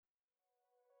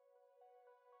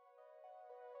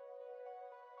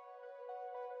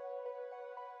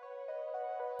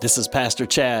This is Pastor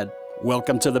Chad.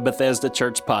 Welcome to the Bethesda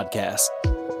Church Podcast.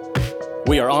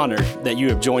 We are honored that you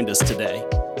have joined us today.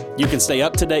 You can stay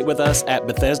up to date with us at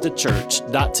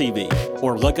BethesdaChurch.tv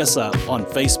or look us up on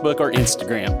Facebook or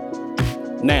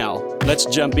Instagram. Now, let's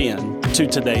jump in to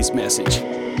today's message.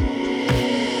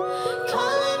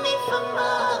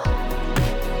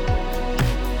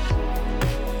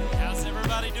 How's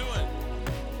everybody doing?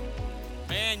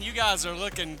 Man, you guys are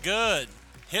looking good.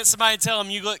 Hit somebody and tell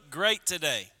them you look great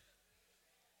today.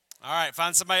 All right,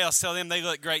 find somebody else, tell them they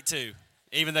look great too,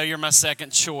 even though you're my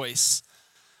second choice.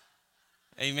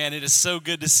 Amen. It is so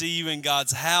good to see you in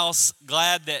God's house.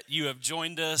 Glad that you have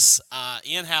joined us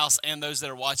in-house and those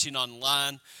that are watching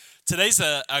online. Today's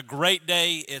a great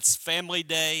day. It's family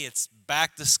day. It's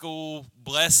back to school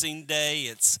blessing day.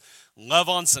 It's love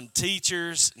on some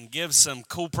teachers and give some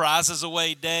cool prizes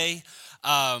away day.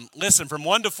 Listen, from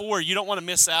 1 to 4, you don't want to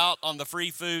miss out on the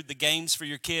free food, the games for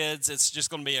your kids. It's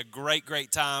just going to be a great,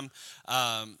 great time.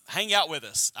 Hang out with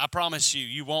us. I promise you,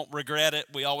 you won't regret it.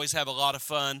 We always have a lot of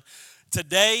fun.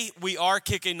 Today, we are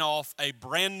kicking off a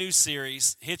brand new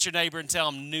series. Hit your neighbor and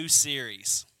tell them new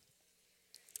series.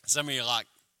 Some of you are like,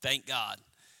 thank God.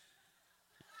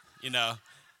 You know,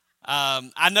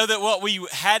 I know that what we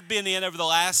had been in over the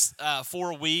last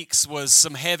 4 weeks was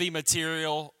some heavy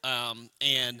material,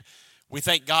 and we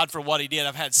thank God for what he did.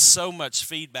 I've had so much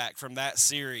feedback from that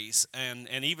series, and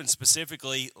even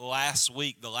specifically last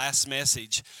week, the last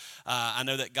message. I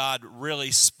know that God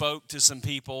really spoke to some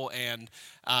people, and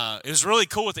it was really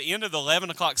cool. At the end of the 11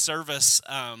 o'clock service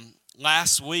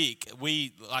last week,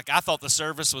 I thought the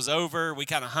service was over. We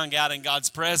kind of hung out in God's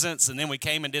presence, and then we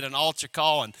came and did an altar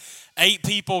call, and 8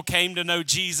 people came to know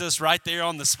Jesus right there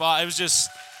on the spot. It was just,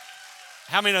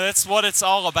 how many know that's what it's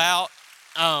all about?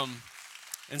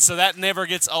 And so that never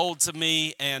gets old to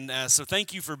me, and so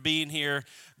thank you for being here.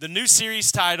 The new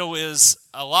series title is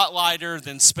a lot lighter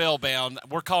than Spellbound.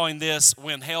 We're calling this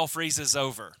When Hell Freezes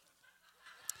Over.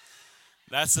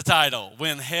 That's the title,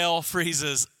 When Hell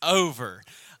Freezes Over.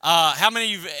 How many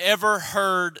of you have ever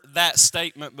heard that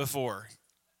statement before?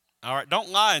 All right,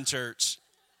 don't lie in church.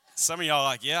 Some of y'all are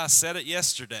like, yeah, I said it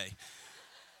yesterday.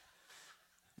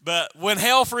 But when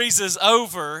hell freezes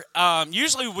over,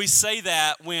 usually we say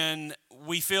that when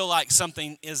we feel like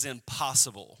something is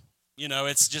impossible. You know,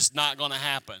 it's just not going to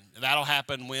happen. That'll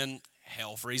happen when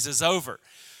hell freezes over.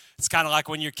 It's kind of like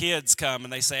when your kids come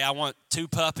and they say, I want 2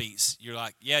 puppies. You're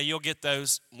like, yeah, you'll get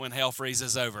those when hell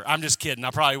freezes over. I'm just kidding. I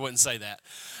probably wouldn't say that.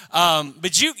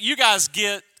 But you guys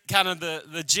get kind of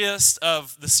the gist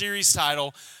of the series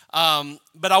title.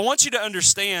 But I want you to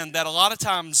understand that a lot of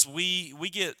times we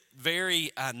get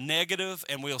very negative,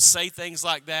 and we'll say things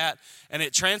like that, and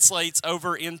it translates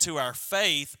over into our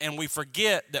faith, and we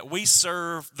forget that we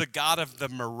serve the God of the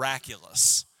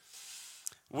miraculous.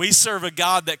 We serve a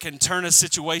God that can turn a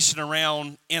situation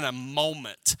around in a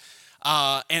moment.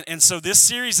 And so this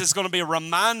series is going to be a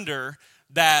reminder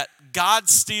that God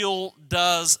still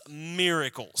does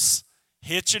miracles.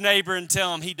 Hit your neighbor and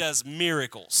tell him he does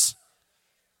miracles.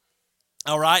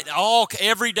 All right, all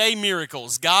everyday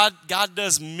miracles. God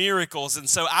does miracles, and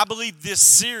so I believe this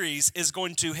series is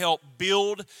going to help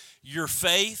build your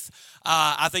faith.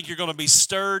 I think you're going to be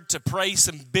stirred to pray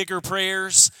some bigger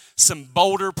prayers, some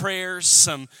bolder prayers,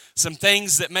 some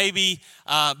things that maybe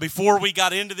before we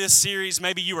got into this series,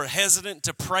 maybe you were hesitant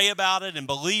to pray about it and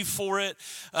believe for it.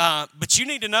 But you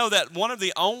need to know that one of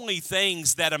the only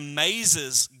things that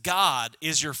amazes God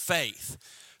is your faith.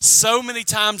 So many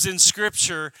times in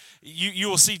Scripture, you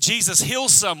will see Jesus heal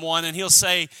someone, and he'll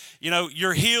say, you know,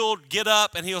 you're healed, get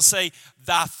up, and he'll say,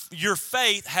 your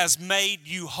faith has made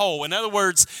you whole. In other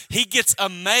words, he gets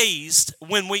amazed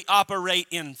when we operate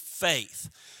in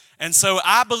faith. And so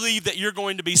I believe that you're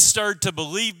going to be stirred to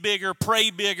believe bigger,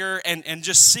 pray bigger, and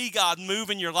just see God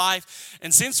move in your life.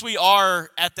 And since we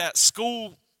are at that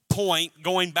school point,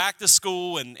 going back to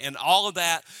school and all of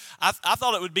that, I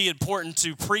thought it would be important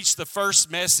to preach the first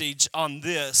message on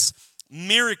this,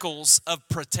 miracles of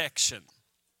protection.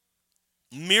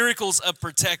 Miracles of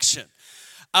protection.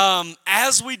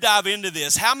 As we dive into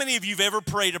this, how many of you have ever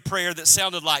prayed a prayer that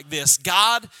sounded like this?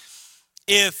 God,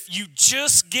 if you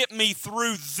just get me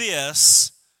through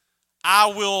this, I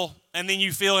will, and then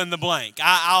you fill in the blank.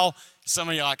 Some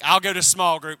of you are like, I'll go to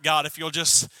small group, God, if you'll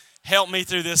just help me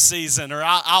through this season, or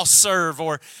I'll serve,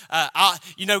 or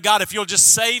God, if you'll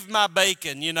just save my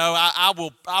bacon,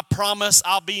 I promise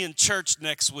I'll be in church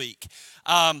next week.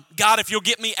 God, if you'll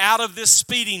get me out of this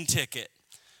speeding ticket.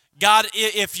 God,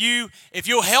 if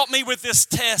you'll help me with this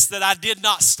test that I did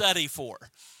not study for.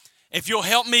 If you'll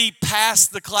help me pass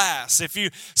the class.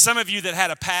 Some of you that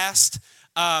had a past,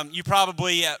 You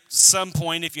probably at some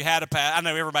point, if you had a past, I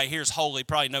know everybody here is holy,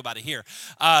 probably nobody here,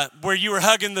 where you were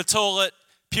hugging the toilet,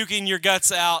 puking your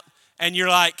guts out, and you're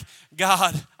like,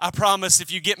 God, I promise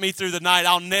if you get me through the night,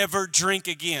 I'll never drink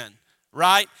again,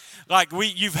 right? Like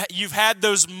you've had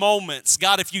those moments.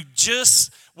 God, if you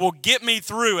just will get me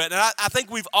through it. And I think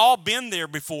we've all been there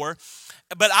before.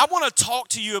 But I want to talk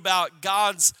to you about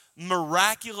God's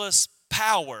miraculous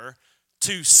power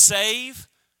to save,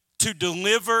 to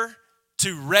deliver,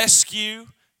 to rescue,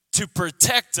 to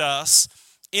protect us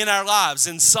in our lives.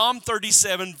 In Psalm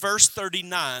 37, verse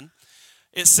 39,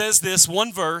 it says this,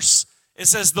 one verse, it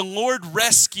says, the Lord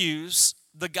rescues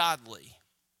the godly.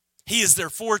 He is their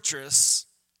fortress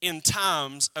in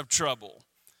times of trouble.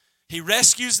 He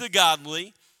rescues the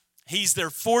godly. He's their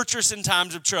fortress in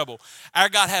times of trouble. Our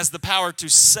God has the power to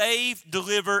save,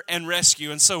 deliver, and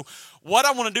rescue. And so what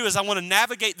I want to do is I want to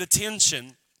navigate the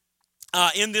tension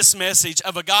in this message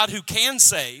of a God who can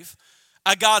save,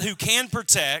 a God who can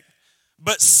protect,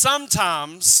 but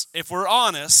sometimes, if we're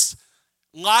honest,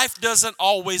 life doesn't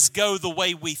always go the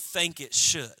way we think it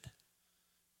should.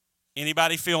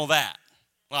 Anybody feel that?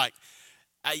 Like,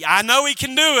 I know he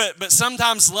can do it, but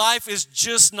sometimes life is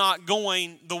just not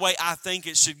going the way I think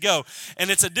it should go.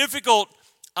 And it's a difficult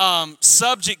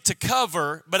subject to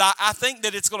cover, but I think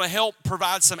that it's going to help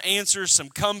provide some answers, some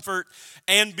comfort,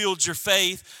 and build your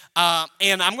faith.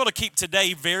 And I'm going to keep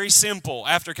today very simple.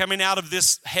 After coming out of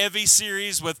this heavy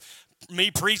series with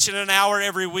me preaching an hour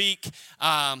every week,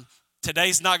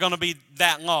 today's not going to be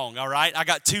that long, all right? I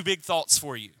got two big thoughts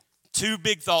for you. Two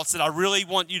big thoughts that I really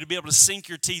want you to be able to sink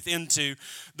your teeth into.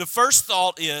 The first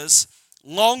thought is,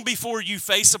 long before you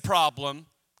face a problem,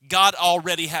 God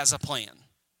already has a plan.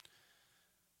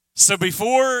 So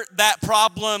before that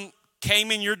problem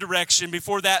came in your direction,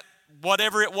 before that,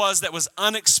 whatever it was that was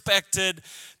unexpected,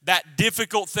 that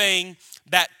difficult thing,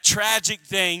 that tragic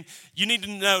thing, you need to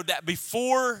know that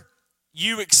before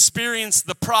you experience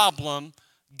the problem,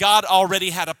 God already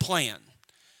had a plan.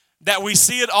 That we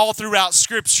see it all throughout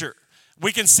Scripture.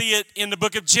 We can see it in the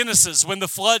book of Genesis when the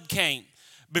flood came.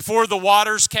 Before the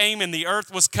waters came and the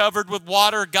earth was covered with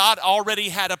water, God already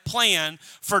had a plan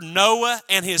for Noah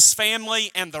and his family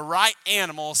and the right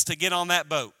animals to get on that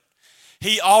boat.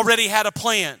 He already had a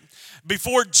plan.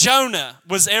 Before Jonah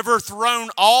was ever thrown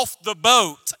off the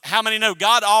boat, how many know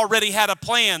God already had a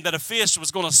plan that a fish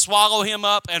was going to swallow him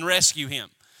up and rescue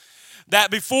him? That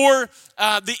before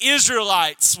the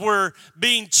Israelites were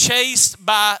being chased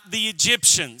by the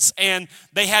Egyptians and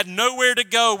they had nowhere to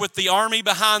go with the army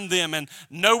behind them and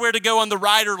nowhere to go on the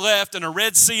right or left and a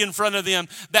Red Sea in front of them,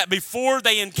 that before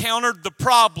they encountered the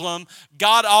problem,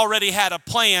 God already had a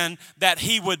plan that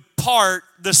he would part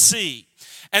the sea.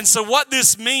 And so what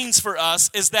this means for us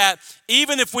is that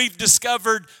even if we've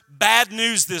discovered bad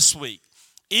news this week,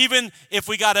 even if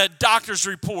we got a doctor's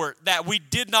report that we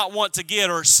did not want to get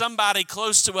or somebody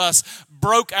close to us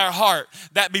broke our heart,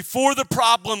 that before the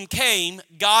problem came,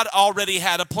 God already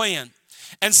had a plan.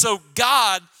 And so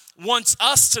God wants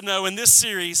us to know in this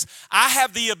series, I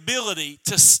have the ability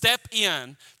to step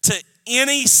in to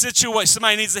any situation.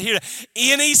 Somebody needs to hear that.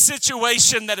 Any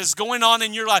situation that is going on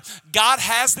in your life, God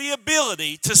has the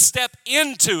ability to step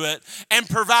into it and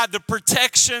provide the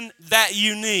protection that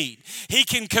you need. He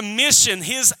can commission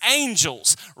his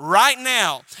angels right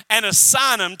now and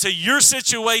assign them to your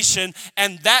situation,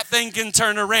 and that thing can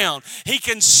turn around. He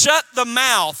can shut the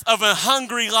mouth of a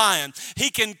hungry lion.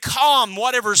 He can calm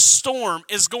whatever storm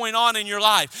is going on in your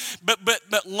life. But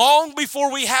long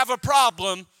before we have a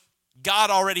problem,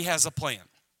 God already has a plan.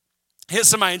 Hit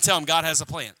somebody and tell them God has a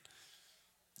plan.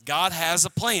 God has a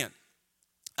plan.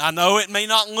 I know it may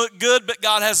not look good, but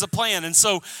God has a plan. And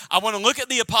so I want to look at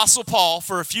the Apostle Paul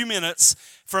for a few minutes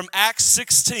from Acts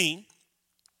 16.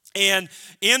 And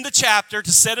in the chapter,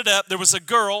 to set it up, there was a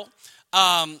girl.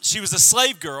 She was a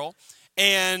slave girl,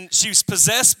 and she was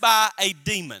possessed by a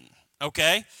demon,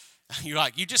 okay? You're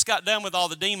like, you just got done with all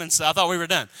the demons, so I thought we were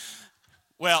done.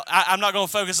 Well, I'm not going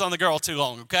to focus on the girl too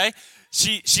long, okay?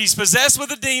 She's possessed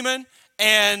with a demon,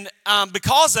 and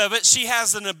because of it, she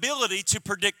has an ability to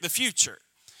predict the future.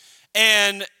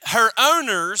 And her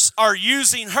owners are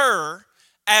using her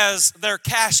as their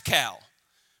cash cow.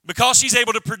 Because she's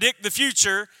able to predict the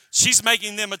future, she's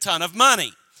making them a ton of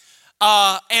money.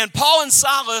 And Paul and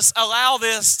Silas allow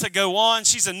this to go on.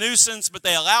 She's a nuisance, but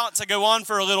they allow it to go on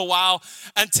for a little while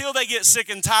until they get sick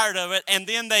and tired of it, and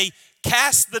then they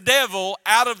cast the devil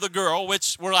out of the girl,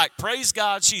 which we're like, praise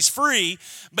God, she's free.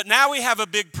 But now we have a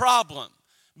big problem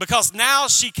because now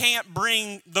she can't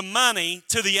bring the money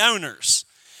to the owners.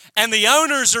 And the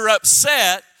owners are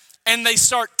upset and they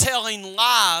start telling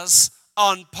lies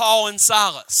on Paul and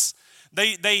Silas.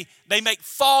 They make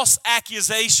false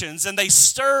accusations, and they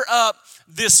stir up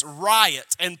this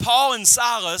riot. And Paul and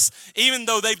Silas, even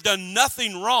though they've done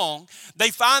nothing wrong, they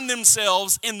find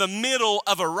themselves in the middle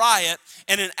of a riot.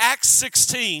 And in Acts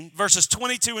 16, verses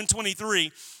 22 and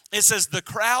 23, it says, the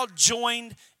crowd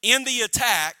joined in the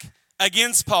attack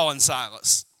against Paul and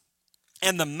Silas,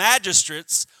 and the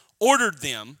magistrates ordered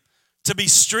them to be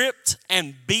stripped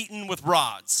and beaten with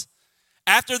rods.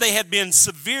 After they had been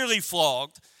severely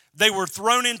flogged, they were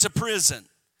thrown into prison,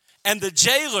 and the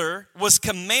jailer was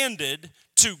commanded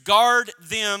to guard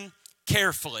them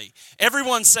carefully.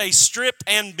 Everyone say stripped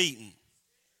and beaten.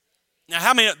 Now,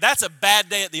 how many? That's a bad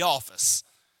day at the office.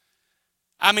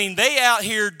 I mean, they out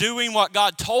here doing what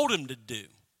God told them to do.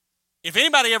 If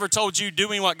anybody ever told you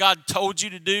doing what God told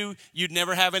you to do, you'd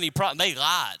never have any problem. They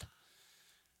lied.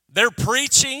 They're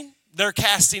preaching. They're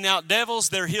casting out devils.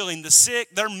 They're healing the sick.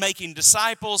 They're making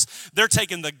disciples. They're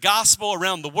taking the gospel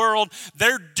around the world.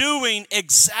 They're doing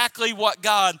exactly what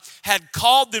God had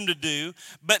called them to do,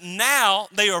 but now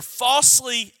they are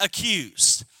falsely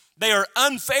accused. They are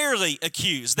unfairly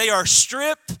accused. They are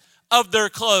stripped of their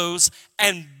clothes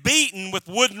and beaten with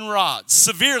wooden rods,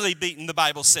 severely beaten, the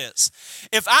Bible says.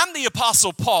 If I'm the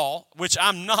Apostle Paul, which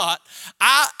I'm not,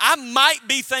 I might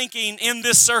be thinking in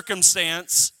this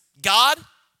circumstance, God,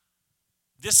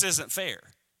 this isn't fair.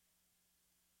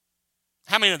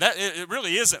 How many of that? It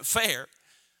really isn't fair.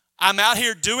 I'm out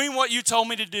here doing what you told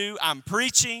me to do. I'm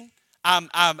preaching. I'm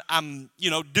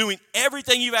doing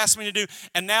everything you've asked me to do,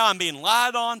 and now I'm being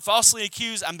lied on, falsely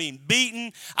accused. I'm being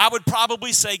beaten. I would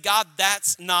probably say, God,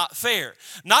 that's not fair.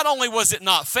 Not only was it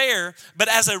not fair, but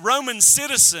as a Roman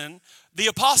citizen, the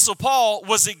Apostle Paul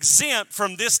was exempt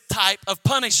from this type of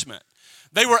punishment.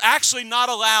 They were actually not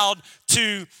allowed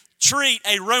to treat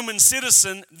a Roman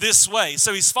citizen this way.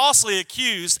 So he's falsely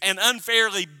accused and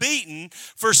unfairly beaten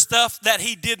for stuff that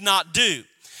he did not do.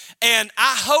 And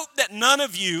I hope that none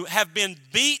of you have been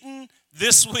beaten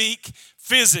this week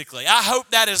physically. I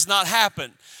hope that has not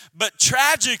happened. But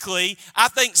tragically, I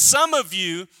think some of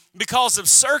you, because of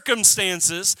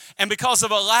circumstances and because of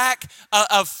a lack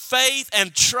of faith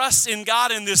and trust in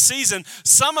God in this season,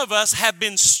 some of us have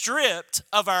been stripped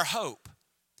of our hope.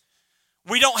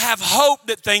 We don't have hope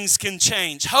that things can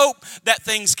change, hope that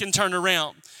things can turn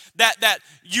around. That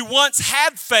you once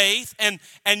had faith and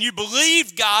you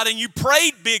believed God and you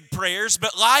prayed big prayers,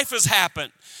 but life has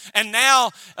happened. And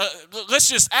now, let's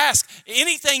just ask,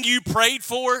 anything you prayed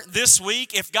for this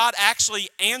week, if God actually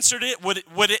answered it,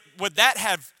 would that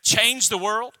have changed the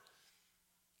world?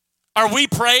 Are we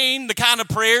praying the kind of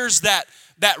prayers that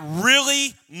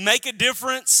really make a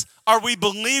difference? Are we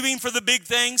believing for the big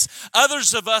things?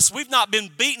 Others of us, we've not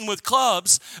been beaten with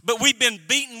clubs, but we've been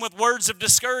beaten with words of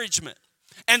discouragement.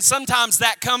 And sometimes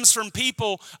that comes from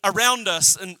people around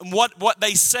us and what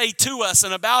they say to us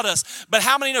and about us. But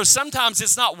how many know sometimes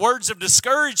it's not words of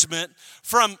discouragement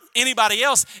from anybody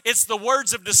else? It's the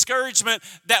words of discouragement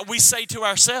that we say to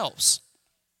ourselves.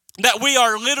 That we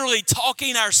are literally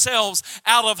talking ourselves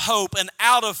out of hope and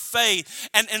out of faith.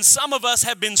 And some of us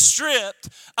have been stripped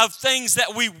of things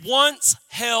that we once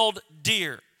held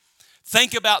dear.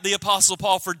 Think about the Apostle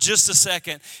Paul for just a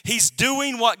second. He's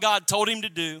doing what God told him to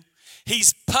do.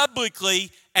 He's publicly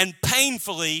and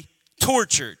painfully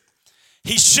tortured.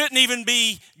 He shouldn't even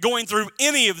be going through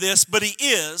any of this, but he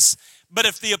is. But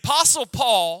if the Apostle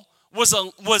Paul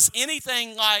was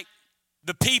anything like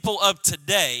the people of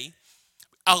today,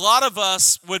 a lot of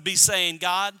us would be saying,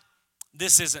 God,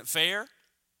 this isn't fair.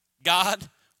 God,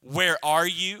 where are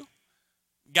you?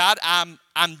 God, I'm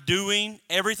doing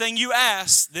everything you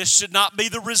asked. This should not be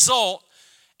the result.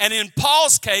 And in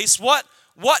Paul's case, what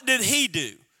did he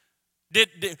do?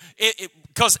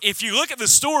 Because if you look at the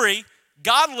story,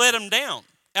 God let him down.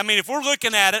 I mean, if we're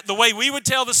looking at it, the way we would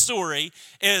tell the story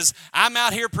is I'm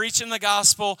out here preaching the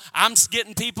gospel. I'm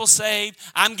getting people saved.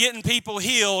 I'm getting people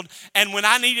healed. And when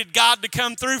I needed God to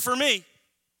come through for me,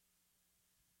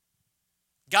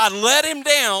 God let him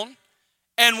down.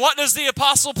 And what does the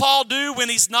Apostle Paul do when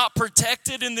he's not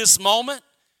protected in this moment?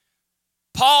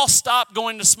 Paul stopped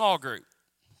going to small group.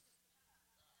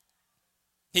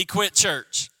 He quit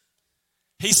church.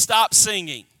 He stopped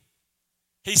singing.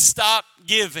 He stopped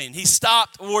giving. He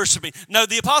stopped worshiping. No,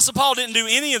 the Apostle Paul didn't do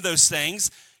any of those things.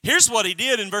 Here's what he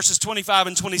did in verses 25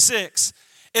 and 26.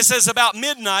 It says, about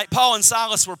midnight, Paul and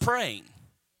Silas were praying.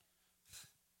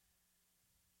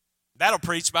 That'll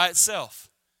preach by itself.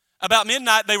 About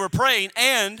midnight, they were praying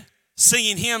and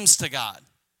singing hymns to God.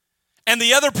 And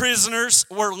the other prisoners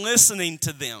were listening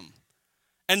to them.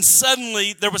 And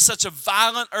suddenly, there was such a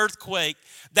violent earthquake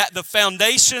that the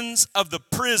foundations of the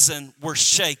prison were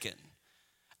shaken.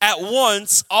 At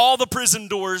once, all the prison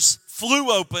doors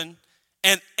flew open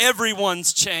and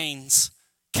everyone's chains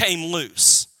came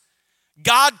loose.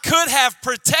 God could have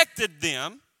protected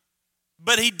them,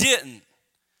 but he didn't.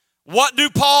 What do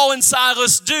Paul and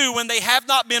Silas do when they have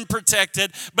not been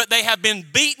protected, but they have been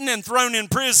beaten and thrown in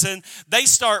prison? They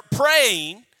start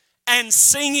praying and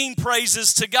singing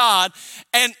praises to God.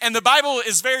 And the Bible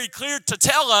is very clear to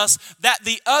tell us that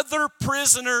the other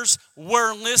prisoners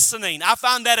were listening. I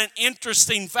find that an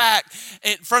interesting fact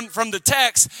from the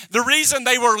text. The reason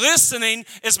they were listening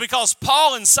is because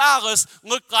Paul and Silas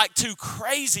looked like two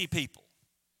crazy people.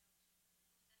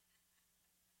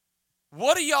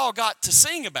 What do y'all got to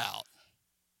sing about?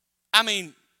 I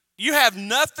mean, you have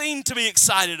nothing to be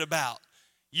excited about.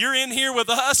 You're in here with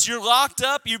us, you're locked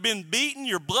up, you've been beaten,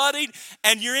 you're bloodied,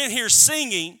 and you're in here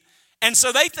singing. And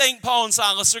so they think Paul and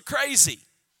Silas are crazy.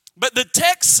 But the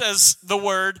text says the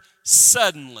word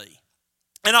suddenly.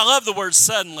 And I love the word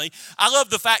suddenly. I love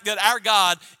the fact that our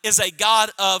God is a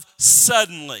God of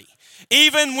suddenly.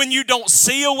 Even when you don't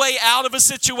see a way out of a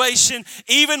situation,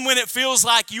 even when it feels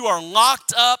like you are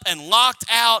locked up and locked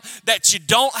out, that you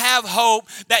don't have hope,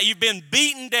 that you've been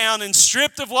beaten down and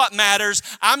stripped of what matters,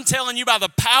 I'm telling you by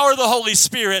the power of the Holy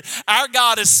Spirit, our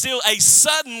God is still a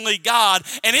suddenly God,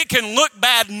 and it can look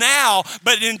bad now,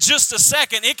 but in just a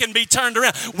second, it can be turned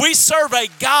around. We serve a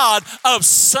God of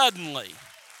suddenly.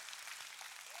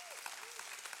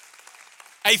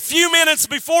 A few minutes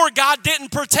before, God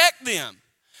didn't protect them.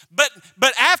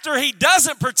 But after he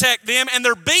doesn't protect them and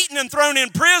they're beaten and thrown in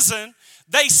prison,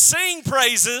 they sing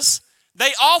praises,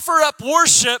 they offer up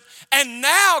worship, and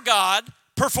now God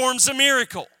performs a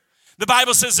miracle. The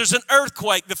Bible says there's an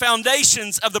earthquake. The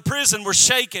foundations of the prison were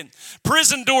shaken.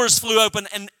 Prison doors flew open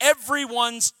and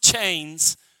everyone's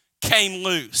chains came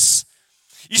loose.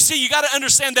 You see, you got to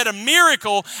understand that a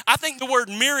miracle, I think the word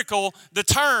miracle, the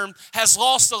term, has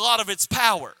lost a lot of its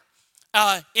power.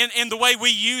 In the way we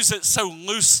use it so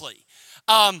loosely.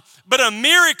 But a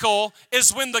miracle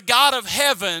is when the God of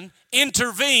heaven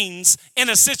intervenes in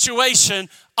a situation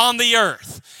on the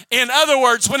earth. In other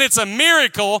words, when it's a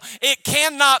miracle, it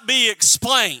cannot be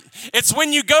explained. It's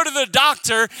when you go to the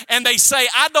doctor and they say,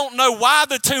 I don't know why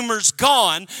the tumor's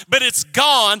gone, but it's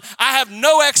gone. I have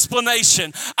no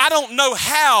explanation. I don't know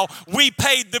how we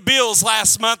paid the bills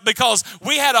last month because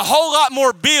we had a whole lot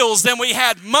more bills than we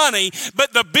had money,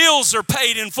 but the bills are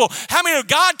paid in full. How many of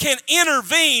God can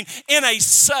intervene in a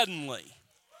suddenly?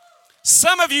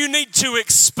 Some of you need to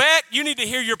expect, you need to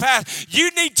hear your pastor, you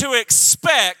need to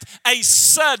expect a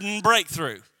sudden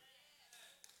breakthrough.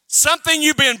 Something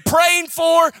you've been praying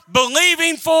for,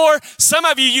 believing for. Some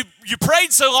of you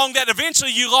prayed so long that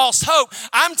eventually you lost hope.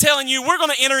 I'm telling you, we're going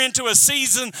to enter into a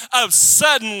season of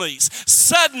suddenlies,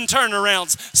 sudden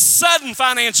turnarounds, sudden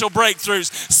financial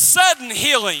breakthroughs, sudden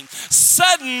healing,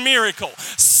 sudden miracle,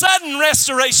 sudden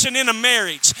restoration in a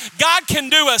marriage. God can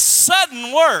do a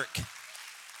sudden work.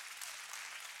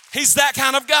 He's that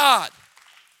kind of God.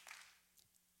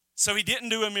 So he didn't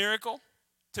do a miracle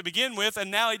to begin with,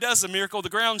 and now he does a miracle. The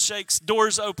ground shakes,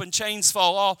 doors open, chains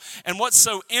fall off. And what's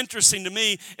so interesting to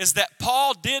me is that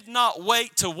Paul did not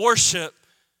wait to worship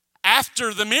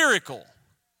after the miracle.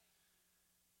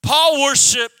 Paul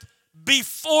worshiped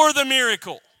before the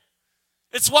miracle.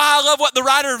 It's why I love what the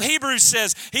writer of Hebrews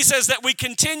says. He says that we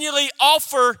continually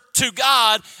offer to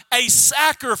God a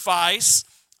sacrifice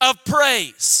of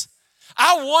praise.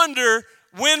 I wonder,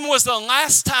 when was the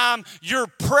last time your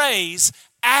praise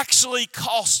actually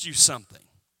cost you something?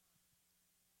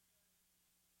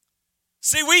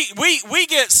 See, we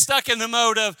get stuck in the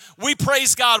mode of we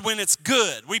praise God when it's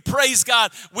good. We praise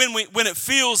God when it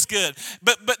feels good.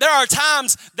 But there are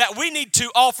times that we need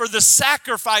to offer the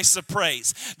sacrifice of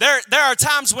praise. There are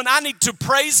times when I need to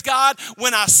praise God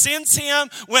when I sense him,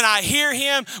 when I hear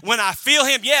him, when I feel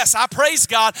him. Yes, I praise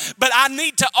God, but I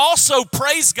need to also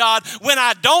praise God when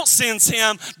I don't sense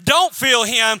him, don't feel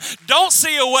him, don't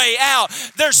see a way out.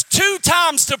 There's two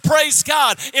times to praise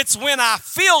God. It's when I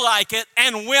feel like it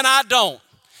and when I don't.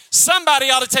 Somebody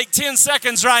ought to take 10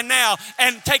 seconds right now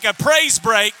and take a praise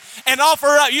break and offer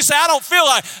up. You say, I don't feel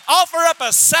like. Offer up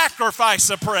a sacrifice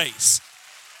of praise.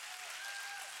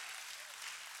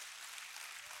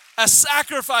 A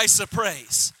sacrifice of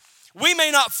praise. We may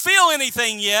not feel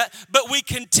anything yet, but we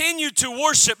continue to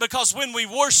worship, because when we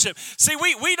worship, see,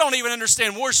 we don't even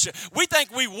understand worship. We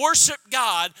think we worship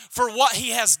God for what he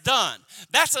has done.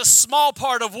 That's a small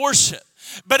part of worship.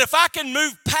 But if I can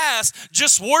move past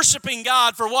just worshiping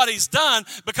God for what he's done,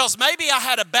 because maybe I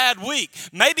had a bad week.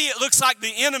 Maybe it looks like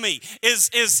the enemy is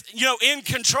in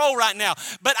control right now.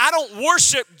 But I don't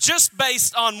worship just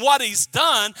based on what he's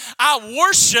done. I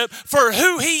worship for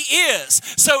who he is.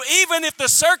 So even if the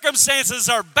circumstances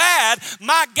are bad,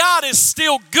 my God is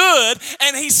still good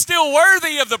and he's still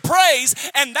worthy of the praise.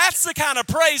 And that's the kind of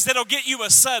praise that'll get you a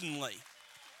suddenly.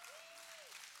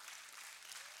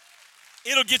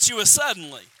 It'll get you a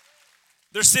suddenly.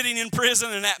 They're sitting in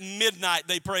prison, and at midnight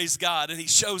they praise God, and he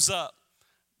shows up.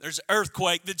 There's an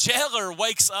earthquake. The jailer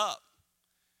wakes up,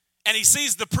 and he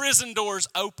sees the prison doors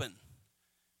open.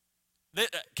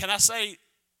 Can I say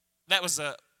that was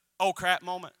a oh crap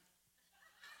moment?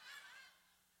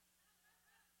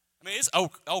 I mean, it's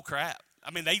oh crap.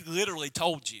 I mean, they literally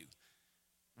told you,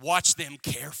 watch them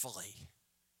carefully.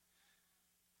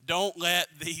 Don't let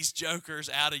these jokers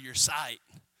out of your sight.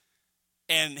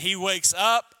 And he wakes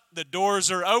up, the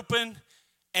doors are open,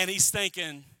 and he's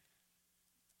thinking,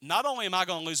 not only am I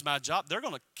going to lose my job, they're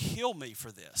going to kill me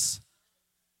for this.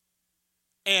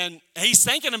 And he's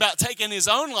thinking about taking his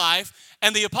own life,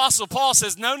 and the Apostle Paul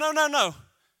says, no.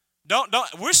 Don't,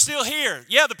 we're still here.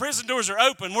 Yeah, the prison doors are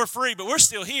open, we're free, but we're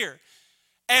still here.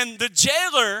 And the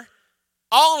jailer,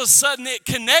 all of a sudden it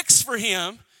connects for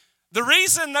him. The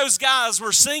reason those guys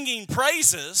were singing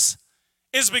praises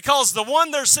is because the one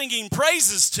they're singing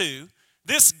praises to,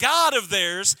 this God of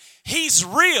theirs, he's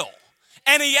real.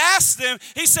 And he asked them,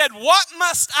 he said, what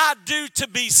must I do to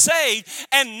be saved?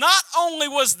 And not only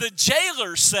was the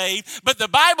jailer saved, but the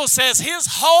Bible says his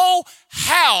whole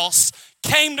house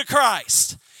came to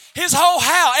Christ. His whole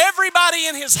house, everybody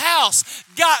in his house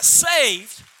got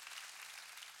saved.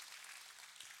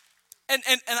 And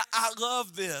I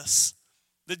love this.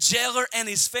 The jailer and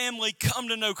his family come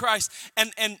to know Christ.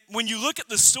 And when you look at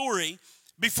the story,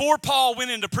 before Paul went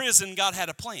into prison, God had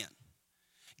a plan.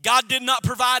 God did not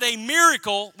provide a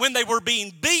miracle when they were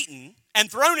being beaten and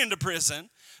thrown into prison,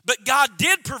 but God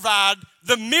did provide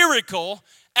the miracle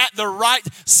at the right.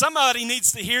 Somebody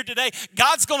needs to hear today,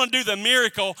 God's going to do the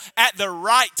miracle at the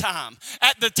right time.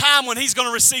 At the time when he's going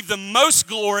to receive the most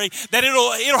glory, that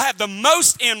it'll have the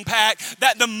most impact,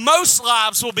 that the most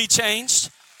lives will be changed.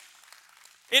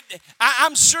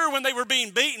 I'm sure when they were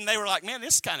being beaten, they were like, man,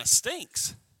 this kind of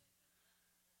stinks.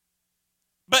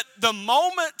 But the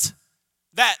moment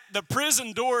that the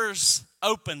prison doors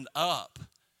opened up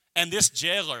and this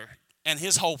jailer and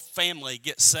his whole family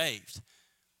get saved,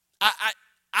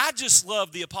 I just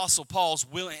love the Apostle Paul's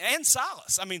willing, and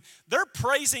Silas. I mean, they're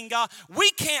praising God.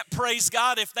 We can't praise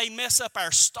God if they mess up our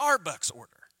Starbucks order.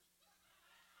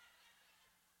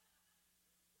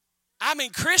 I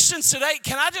mean, Christians today,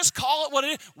 can I just call it what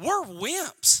it is? We're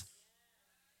wimps.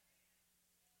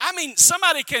 I mean,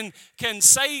 somebody can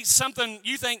say something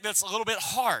you think that's a little bit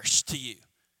harsh to you,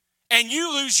 and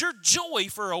you lose your joy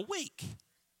for a week.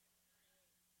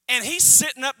 And he's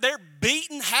sitting up there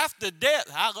beaten half to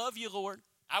death. I love you, Lord.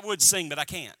 I would sing, but I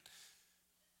can't.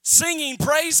 Singing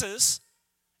praises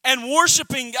and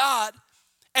worshiping God.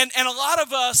 And a lot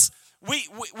of us, we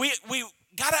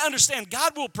got to understand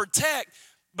God will protect.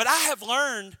 But I have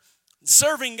learned,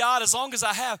 serving God as long as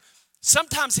I have,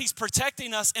 sometimes he's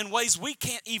protecting us in ways we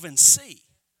can't even see.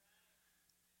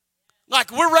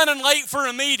 Like we're running late for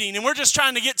a meeting and we're just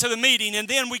trying to get to the meeting, and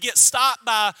then we get stopped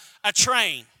by a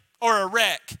train or a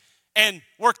wreck and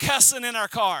we're cussing in our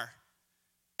car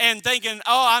and thinking,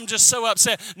 oh, I'm just so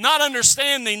upset. Not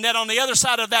understanding that on the other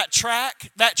side of that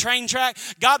train track,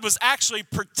 God was actually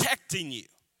protecting you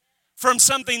from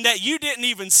something that you didn't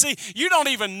even see. You don't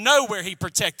even know where he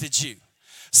protected you.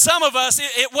 Some of us,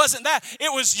 it wasn't that.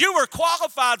 It was you were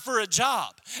qualified for a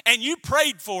job, and you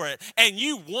prayed for it, and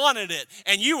you wanted it,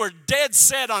 and you were dead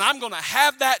set on, I'm going to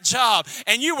have that job,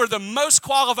 and you were the most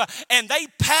qualified, and they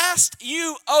passed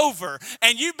you over,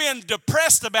 and you've been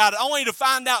depressed about it, only to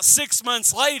find out 6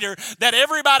 months later that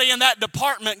everybody in that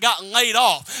department got laid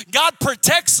off. God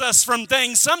protects us from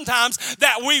things sometimes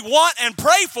that we want and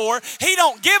pray for. He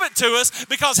don't give it to us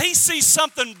because he sees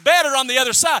something better on the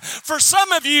other side. For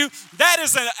some of you, that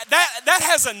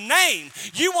has a name.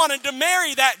 You wanted to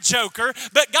marry that joker,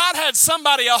 but God had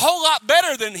somebody a whole lot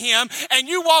better than him, and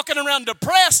you walking around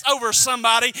depressed over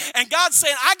somebody, and God's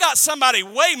saying, I got somebody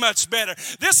way much better.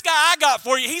 This guy I got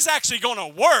for you, he's actually going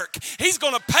to work. He's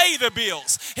going to pay the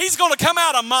bills. He's going to come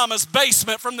out of mama's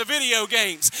basement from the video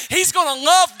games. He's going to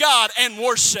love God and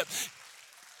worship.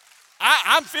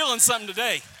 I'm feeling something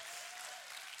today.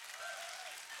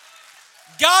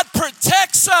 God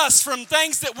protects us from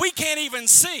things that we can't even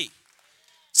see.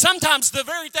 Sometimes the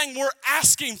very thing we're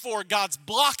asking for, God's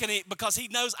blocking it because he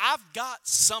knows I've got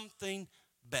something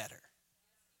better.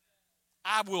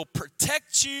 I will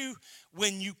protect you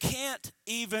when you can't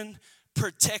even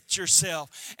protect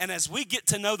yourself. And as we get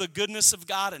to know the goodness of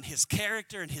God and his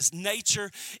character and his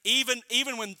nature, even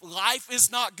when life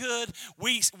is not good,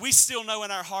 we still know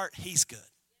in our heart he's good.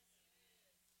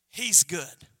 He's good.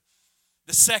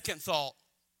 The second thought,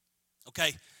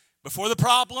 okay, before the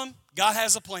problem, God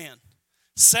has a plan.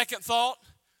 Second thought,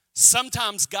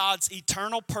 sometimes God's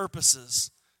eternal purposes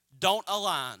don't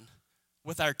align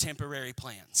with our temporary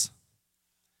plans.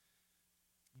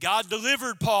 God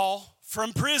delivered Paul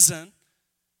from prison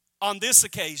on this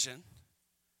occasion,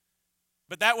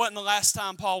 but that wasn't the last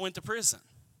time Paul went to prison.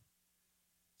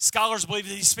 Scholars believe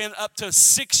that he spent up to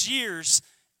 6 years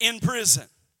in prison.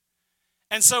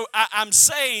 And so I'm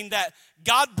saying that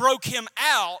God broke him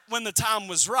out when the time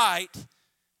was right,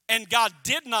 and God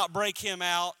did not break him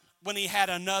out when he had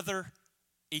another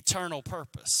eternal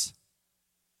purpose.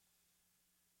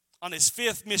 On his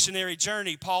 5th missionary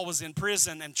journey, Paul was in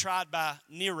prison and tried by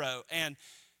Nero, and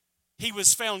he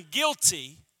was found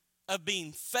guilty of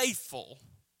being faithful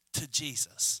to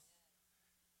Jesus.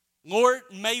 Lord,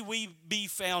 may we be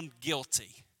found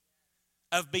guilty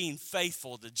of being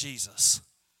faithful to Jesus.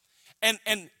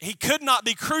 And he could not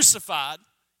be crucified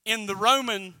in the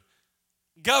Roman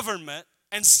government,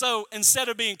 and so instead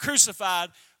of being crucified,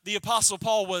 the Apostle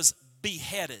Paul was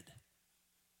beheaded.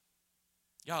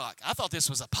 Y'all like, I thought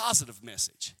this was a positive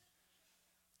message.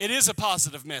 It is a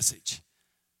positive message.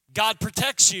 God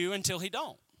protects you until he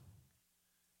don't.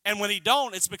 And when he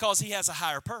don't, it's because he has a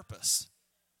higher purpose.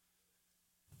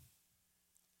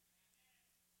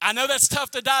 I know that's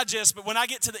tough to digest, but when I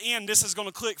get to the end, this is going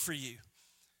to click for you.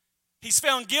 He's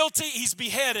found guilty, he's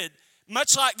beheaded,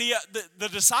 much like the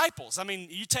disciples. I mean,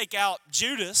 you take out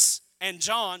Judas and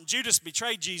John. Judas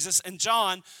betrayed Jesus, and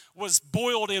John was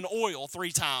boiled in oil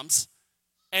 3 times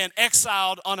and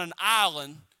exiled on an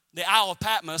island, the Isle of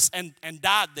Patmos, and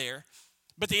died there.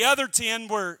 But the other 10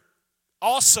 were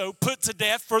also put to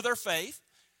death for their faith.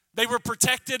 They were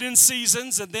protected in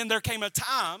seasons, and then there came a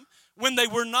time when they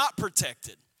were not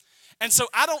protected. And so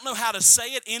I don't know how to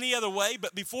say it any other way,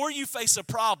 but before you face a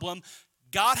problem,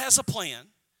 God has a plan.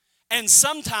 And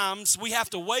sometimes we have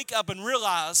to wake up and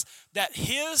realize that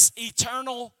his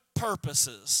eternal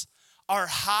purposes are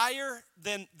higher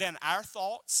than our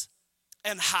thoughts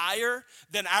and higher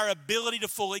than our ability to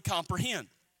fully comprehend.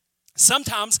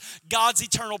 Sometimes God's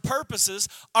eternal purposes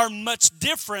are much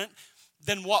different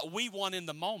than what we want in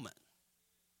the moment.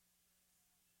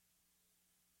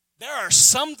 There are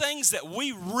some things that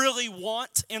we really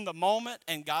want in the moment,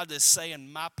 and God is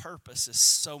saying, my purpose is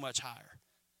so much higher.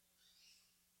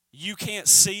 You can't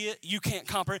see it, you can't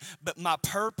comprehend, but my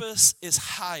purpose is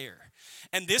higher.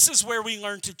 And this is where we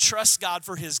learn to trust God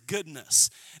for his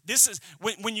goodness. This is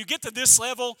when you get to this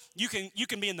level, you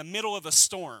can be in the middle of a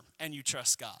storm and you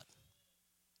trust God.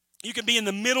 You can be in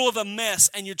the middle of a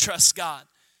mess and you trust God.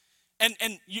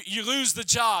 And you lose the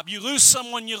job, you lose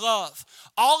someone you love.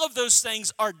 All of those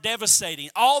things are devastating.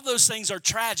 All those things are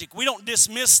tragic. We don't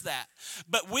dismiss that.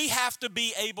 But we have to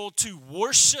be able to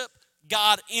worship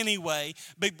God anyway,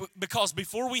 because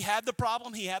before we had the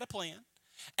problem, he had a plan.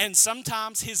 And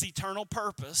sometimes his eternal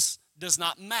purpose does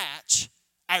not match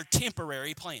our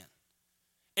temporary plan.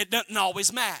 It doesn't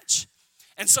always match.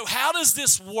 And so how does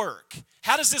this work?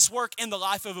 How does this work in the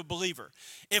life of a believer?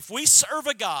 If we serve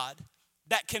a God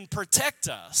that can protect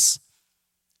us,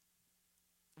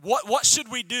 what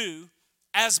should we do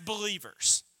as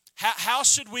believers? How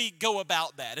should we go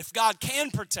about that? If God can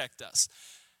protect us,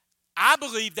 I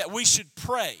believe that we should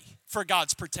pray for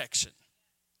God's protection.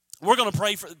 We're going to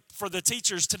pray for the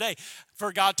teachers today,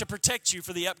 for God to protect you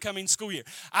for the upcoming school year.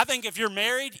 I think if you're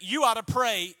married, you ought to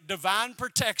pray divine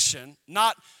protection,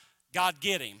 not God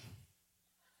get him.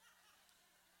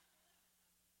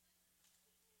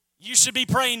 You should be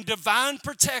praying divine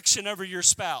protection over your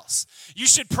spouse. You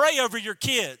should pray over your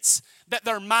kids that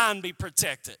their mind be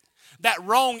protected, that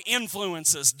wrong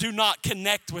influences do not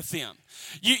connect with them.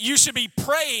 You should be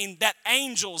praying that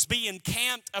angels be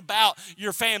encamped about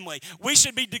your family. We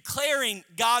should be declaring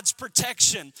God's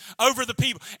protection over the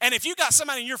people. And if you got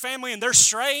somebody in your family and they're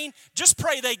straying, just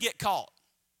pray they get caught.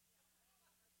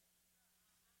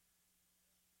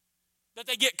 That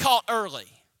they get caught early.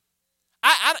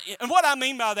 And what I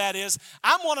mean by that is,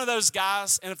 I'm one of those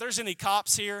guys, and if there's any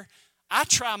cops here, I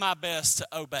try my best to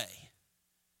obey.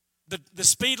 The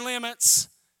speed limits,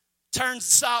 turns,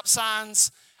 stop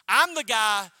signs. I'm the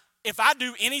guy, if I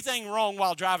do anything wrong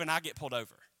while driving, I get pulled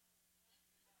over.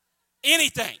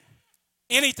 Anything.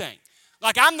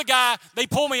 Like I'm the guy, they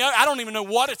pull me over, I don't even know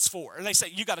what it's for. And they say,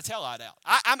 you got a taillight out.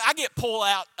 I get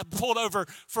pulled over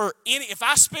for any, if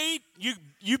I speed,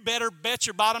 you better bet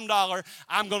your bottom dollar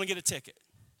I'm going to get a ticket.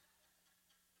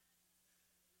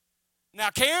 Now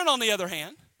Karen, on the other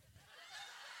hand,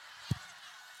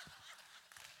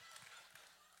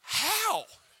 how?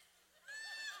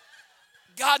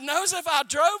 God knows if I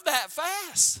drove that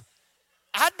fast,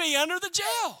 I'd be under the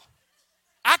jail.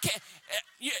 I can't,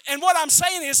 and what I'm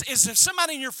saying is if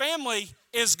somebody in your family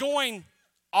is going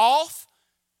off,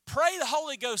 pray the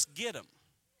Holy Ghost get them.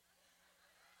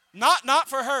 Not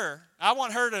for her. I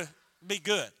want her to be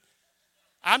good.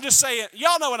 I'm just saying,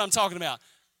 y'all know what I'm talking about.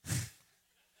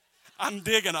 I'm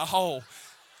digging a hole.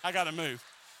 I got to move.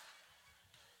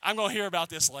 I'm going to hear about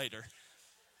this later.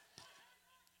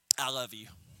 I love you.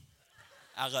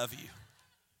 I love you.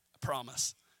 I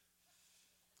promise.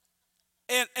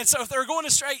 And so if they're going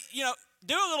astray,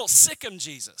 do a little sick 'em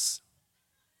Jesus.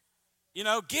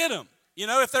 Get them.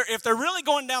 If they're really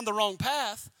going down the wrong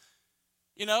path,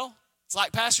 it's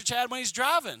like Pastor Chad when he's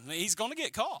driving. He's going to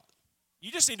get caught. You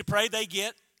just need to pray they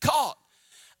get caught.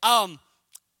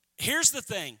 Here's the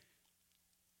thing.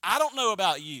 I don't know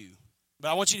about you, but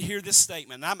I want you to hear this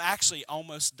statement. And I'm actually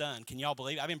almost done. Can y'all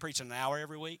believe it? I've been preaching an hour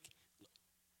every week.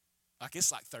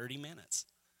 It's like 30 minutes.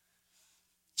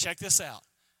 Check this out.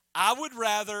 I would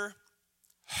rather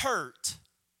hurt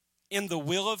in the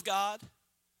will of God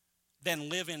than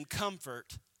live in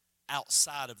comfort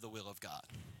outside of the will of God.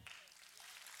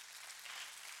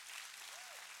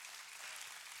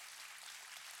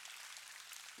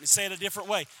 Let me say it a different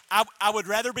way. I would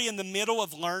rather be in the middle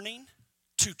of learning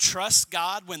to trust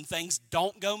God when things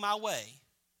don't go my way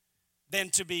than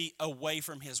to be away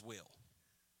from His will.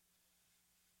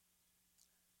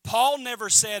 Paul never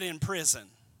said in prison,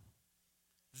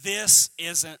 this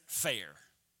isn't fair.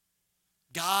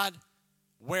 God,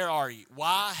 where are you?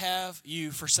 Why have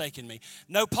you forsaken me?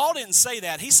 No, Paul didn't say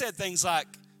that. He said things like,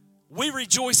 we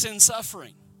rejoice in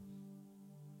suffering.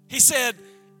 He said,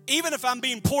 even if I'm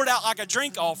being poured out like a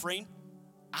drink offering,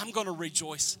 I'm going to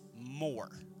rejoice more.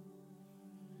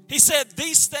 He said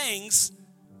these things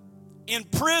in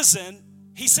prison.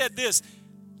 He said this,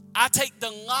 I take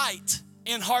delight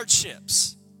in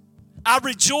hardships. I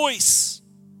rejoice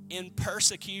in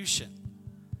persecution.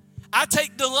 I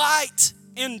take delight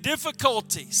in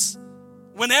difficulties.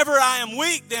 Whenever I am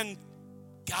weak, then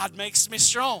God makes me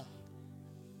strong.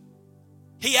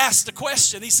 He asked the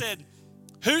question, he said,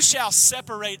 who shall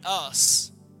separate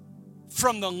us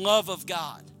from the love of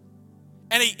God?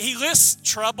 And he lists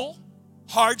trouble,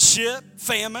 hardship,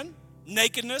 famine,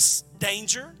 nakedness,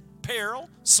 danger, peril,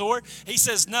 sword. He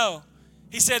says no.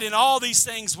 He said in all these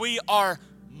things we are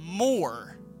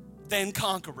more than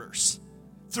conquerors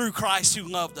through Christ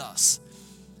who loved us.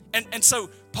 And so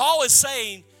Paul is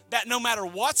saying that no matter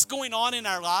what's going on in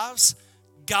our lives,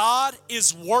 God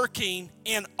is working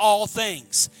in all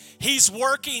things. He's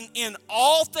working in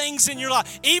all things in your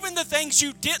life. Even the things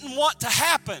you didn't want to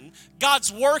happen,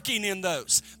 God's working in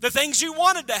those. The things you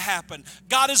wanted to happen,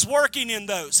 God is working in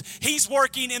those. He's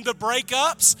working in the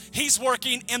breakups. He's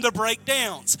working in the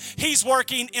breakdowns. He's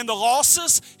working in the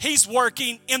losses. He's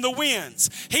working in the wins.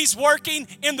 He's working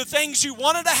in the things you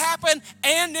wanted to happen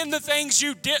and in the things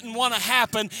you didn't want to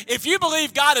happen. If you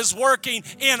believe God is working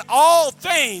in all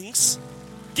things,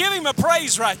 give Him a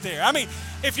praise right there. I mean,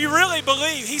 if you really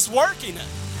believe He's working it,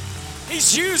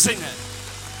 He's using it.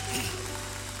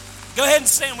 Go ahead and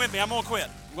stand with me. I'm going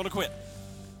to quit.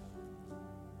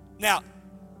 Now,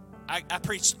 I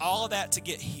preached all of that to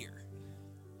get here.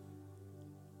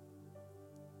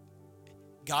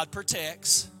 God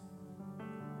protects.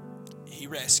 He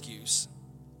rescues.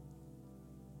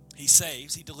 He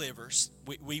saves. He delivers.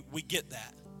 We get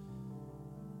that.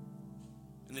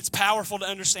 And it's powerful to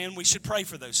understand we should pray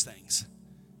for those things.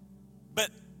 But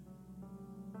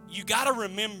you got to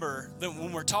remember that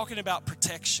when we're talking about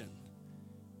protection,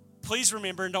 please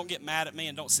remember, and don't get mad at me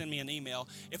and don't send me an email,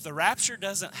 if the rapture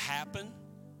doesn't happen,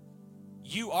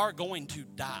 you are going to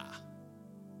die.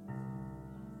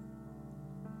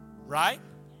 Right?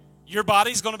 Your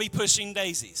body's going to be pushing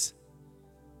daisies.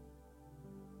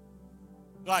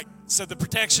 So the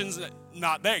protection's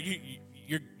not there.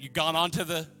 You're gone on to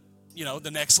the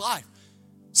next life.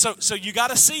 So you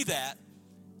got to see that.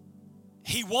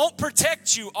 He won't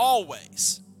protect you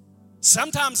always.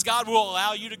 Sometimes God will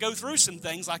allow you to go through some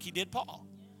things like He did Paul.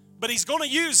 But He's going to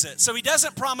use it. So He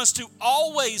doesn't promise to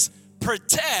always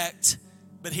protect,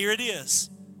 but here it is.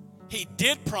 He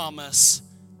did promise,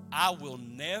 I will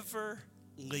never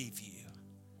leave you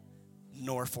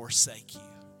nor forsake you.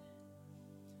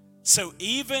 So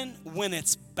even when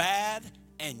it's bad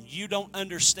and you don't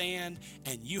understand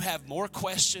and you have more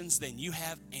questions than you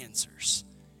have answers,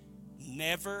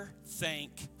 never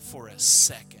think for a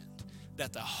second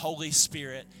that the Holy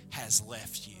Spirit has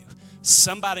left you.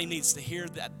 Somebody needs to hear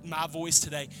that my voice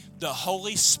today. The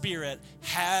Holy Spirit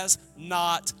has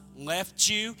not left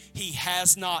you. He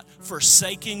has not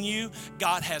forsaken you.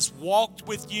 God has walked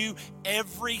with you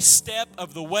every step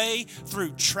of the way,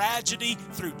 through tragedy,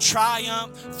 through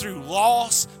triumph, through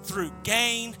loss, through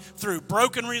gain, through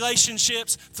broken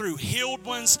relationships, through healed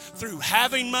ones, through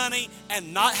having money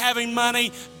and not having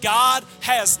money. God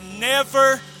has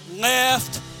never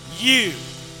left you.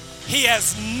 He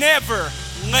has never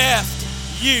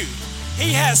left you.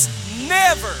 He has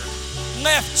never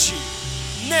left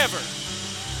you. Never.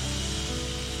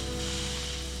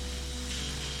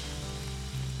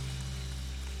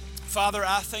 Father,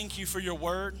 I thank you for your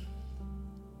word.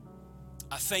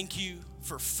 I thank you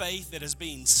for faith that is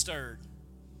being stirred.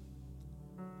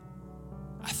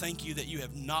 I thank you that you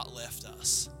have not left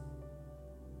us.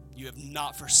 You have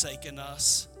not forsaken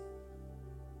us.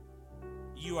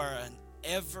 You are an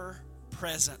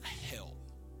ever-present help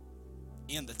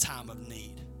in the time of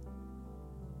need.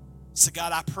 So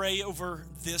God, I pray over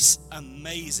this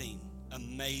amazing,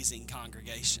 amazing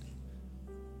congregation,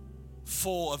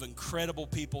 full of incredible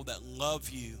people that love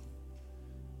you.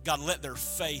 God, let their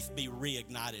faith be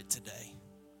reignited today.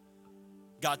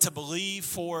 God, to believe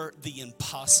for the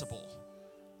impossible,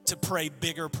 to pray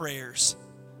bigger prayers.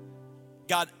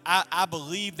 God, I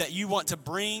believe that you want to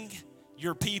bring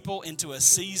your people into a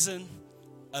season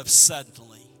of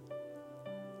suddenly.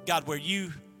 God, where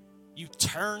you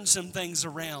turn some things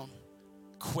around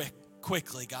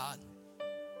quickly, God.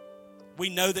 We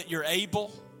know that you're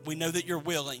able. We know that you're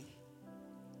willing.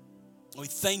 We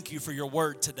thank you for your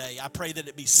word today. I pray that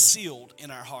it be sealed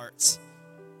in our hearts.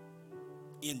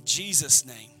 In Jesus'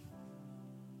 name,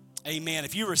 amen.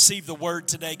 If you received the word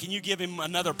today, can you give him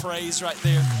another praise right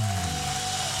there? Amen.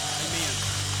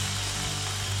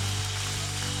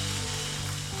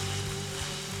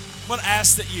 I want to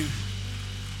ask that you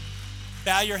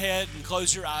bow your head and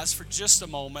close your eyes for just a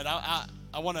moment.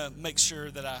 I want to make sure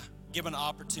that I give an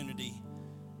opportunity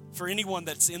for anyone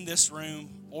that's in this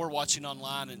room or watching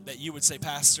online, and that you would say,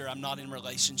 Pastor, I'm not in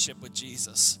relationship with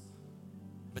Jesus.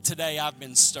 But today I've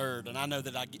been stirred, and I know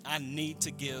that I need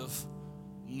to give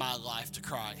my life to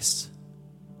Christ,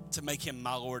 to make him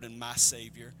my Lord and my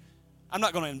Savior. I'm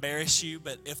not going to embarrass you,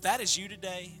 but if that is you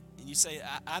today, and you say,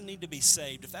 I need to be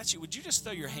saved, if that's you, would you just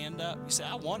throw your hand up? You say,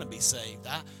 I want to be saved.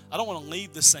 I don't want to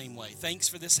leave the same way. Thanks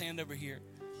for this hand over here.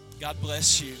 God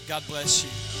bless you. God bless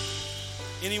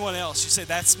you. Anyone else? You say,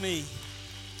 that's me.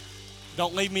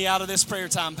 Don't leave me out of this prayer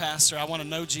time, Pastor. I want to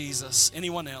know Jesus.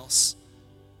 Anyone else?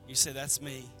 You say, that's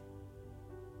me.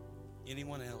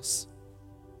 Anyone else?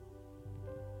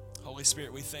 Holy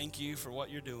Spirit, we thank you for what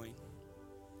you're doing.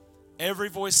 Every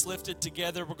voice lifted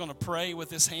together, we're going to pray with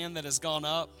this hand that has gone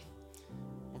up.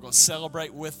 We're going to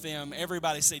celebrate with them.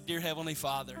 Everybody say, Dear Heavenly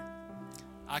Father,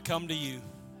 I come to you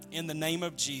in the name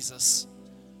of Jesus.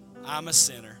 I'm a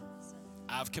sinner.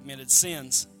 I've committed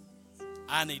sins.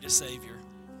 I need a Savior.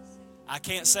 I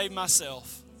can't save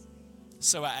myself,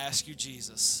 so I ask you,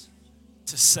 Jesus,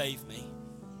 to save me,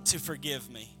 to forgive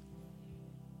me.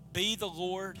 Be the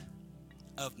Lord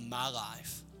of my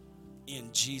life. In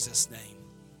Jesus' name,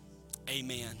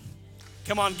 amen.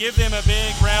 Come on, give them a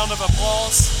big round of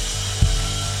applause.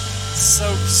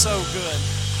 So good.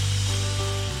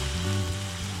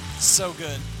 So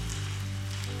good.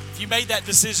 If you made that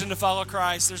decision to follow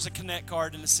Christ, there's a Connect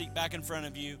card in the seat back in front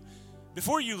of you.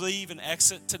 Before you leave and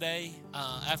exit today,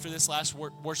 after this last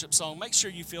worship song, make sure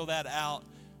you fill that out.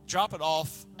 Drop it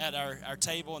off at our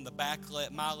table in the back,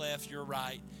 my left, your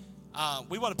right.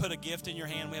 We want to put a gift in your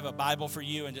hand. We have a Bible for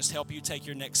you and just help you take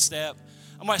your next step.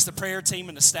 I'm going to ask the prayer team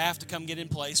and the staff to come get in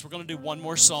place. We're going to do one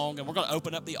more song, and we're going to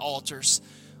open up the altars.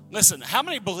 Listen, how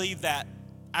many believe that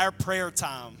our prayer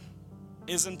time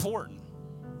is important?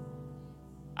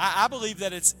 I believe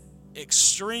that it's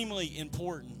extremely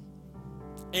important,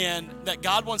 and that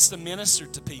God wants to minister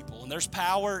to people, and there's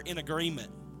power in agreement.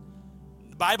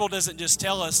 The Bible doesn't just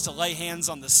tell us to lay hands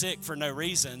on the sick for no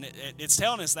reason. It's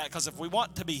telling us that because if we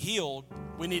want to be healed,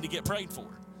 we need to get prayed for.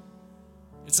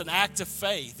 It's an act of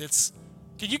faith.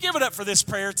 Can you give it up for this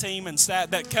prayer team and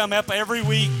staff that come up every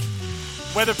week,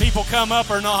 whether people come up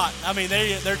or not? I mean,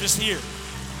 they're just here.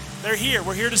 They're here.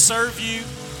 We're here to serve you.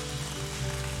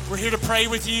 We're here to pray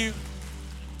with you.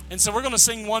 And so we're going to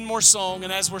sing one more song.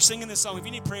 And as we're singing this song, if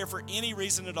you need prayer for any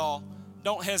reason at all,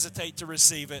 don't hesitate to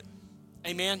receive it.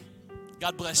 Amen.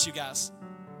 God bless you guys.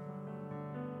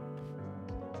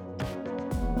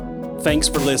 Thanks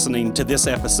for listening to this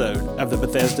episode of the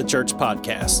Bethesda Church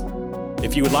Podcast.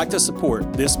 If you would like to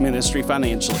support this ministry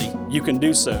financially, you can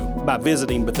do so by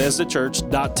visiting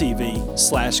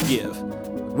BethesdaChurch.tv/give.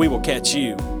 We will catch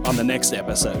you on the next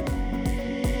episode.